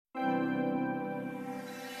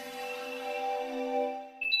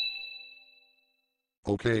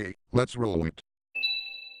Okay, let's roll it.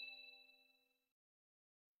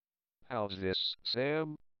 How's this,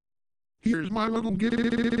 Sam? Here's my little gift.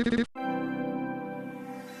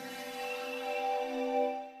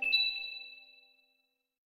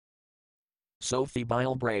 Sophie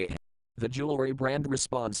Bilbray, the jewelry brand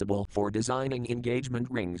responsible for designing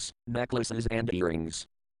engagement rings, necklaces and earrings.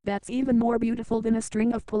 That's even more beautiful than a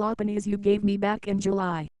string of Peloponies you gave me back in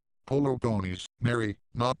July. Polo ponies, Mary,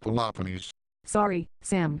 not Peloponies. Sorry,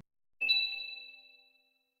 Sam.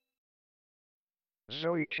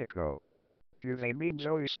 Zoe Chico. Do they mean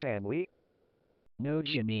Zoe Stanley? No,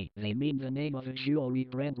 Jimmy, they mean the name of a jewelry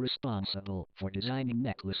brand responsible for designing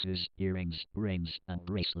necklaces, earrings, rings, and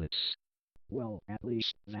bracelets. Well, at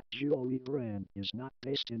least that jewelry brand is not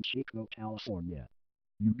based in Chico, California.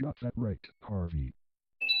 You got that right, Harvey.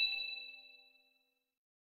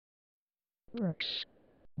 Works.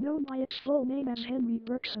 Known by its full name as Henry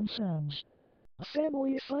Burks and Sons. A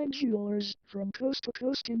family of fine jewelers from coast to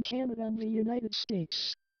coast in Canada and the United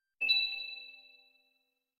States.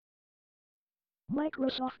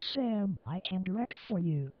 Microsoft Sam, I can direct for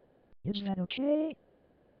you. Is that okay?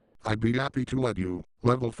 I'd be happy to let you.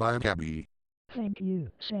 Level-5 Abby. Thank you,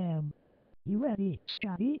 Sam. You ready,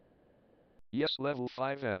 Scotty? Yes,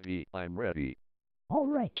 Level-5 Abby, I'm ready.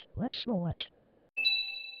 Alright, let's roll it.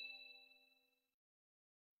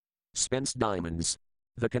 Spence Diamonds,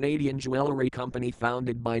 the Canadian jewelry company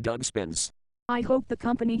founded by Doug Spence. I hope the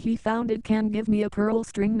company he founded can give me a pearl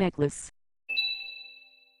string necklace.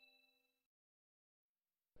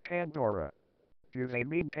 Pandora. Do they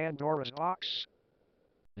mean Pandora's box?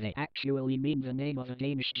 They actually mean the name of a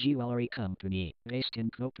Danish jewelry company based in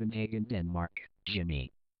Copenhagen, Denmark,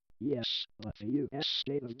 Jimmy. Yes, but the U.S.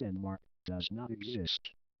 state of Denmark does not exist.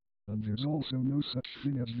 And there's also no such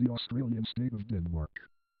thing as the Australian state of Denmark.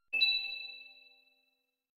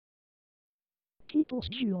 People's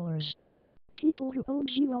Jewelers. People who own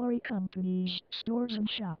jewelry companies, stores and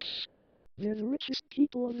shops. They're the richest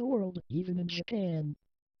people in the world, even in Japan.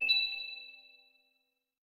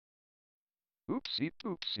 Oopsie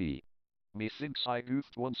poopsie. Methinks I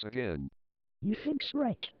goofed once again. You think's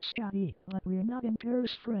right, Scotty, but we're not in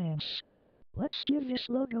Paris, France. Let's give this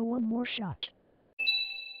logo one more shot.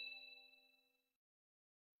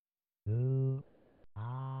 Ooh,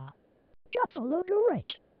 ah. Got the logo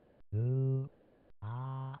right. Ooh,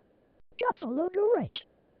 ah. Got the logo right.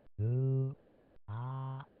 Ooh,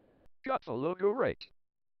 ah. Got the logo right.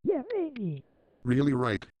 Yeah, baby. Really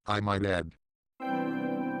right, I might add.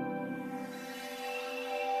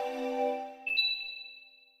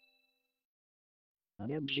 An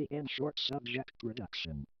MGN short subject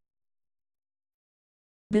production.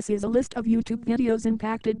 This is a list of YouTube videos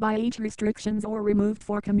impacted by age restrictions or removed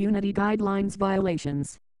for community guidelines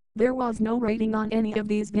violations. There was no rating on any of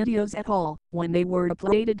these videos at all when they were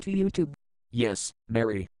uploaded to YouTube. Yes,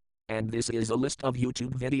 Mary. And this is a list of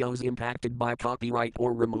YouTube videos impacted by copyright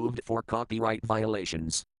or removed for copyright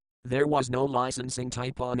violations. There was no licensing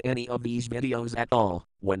type on any of these videos at all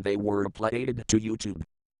when they were uploaded to YouTube.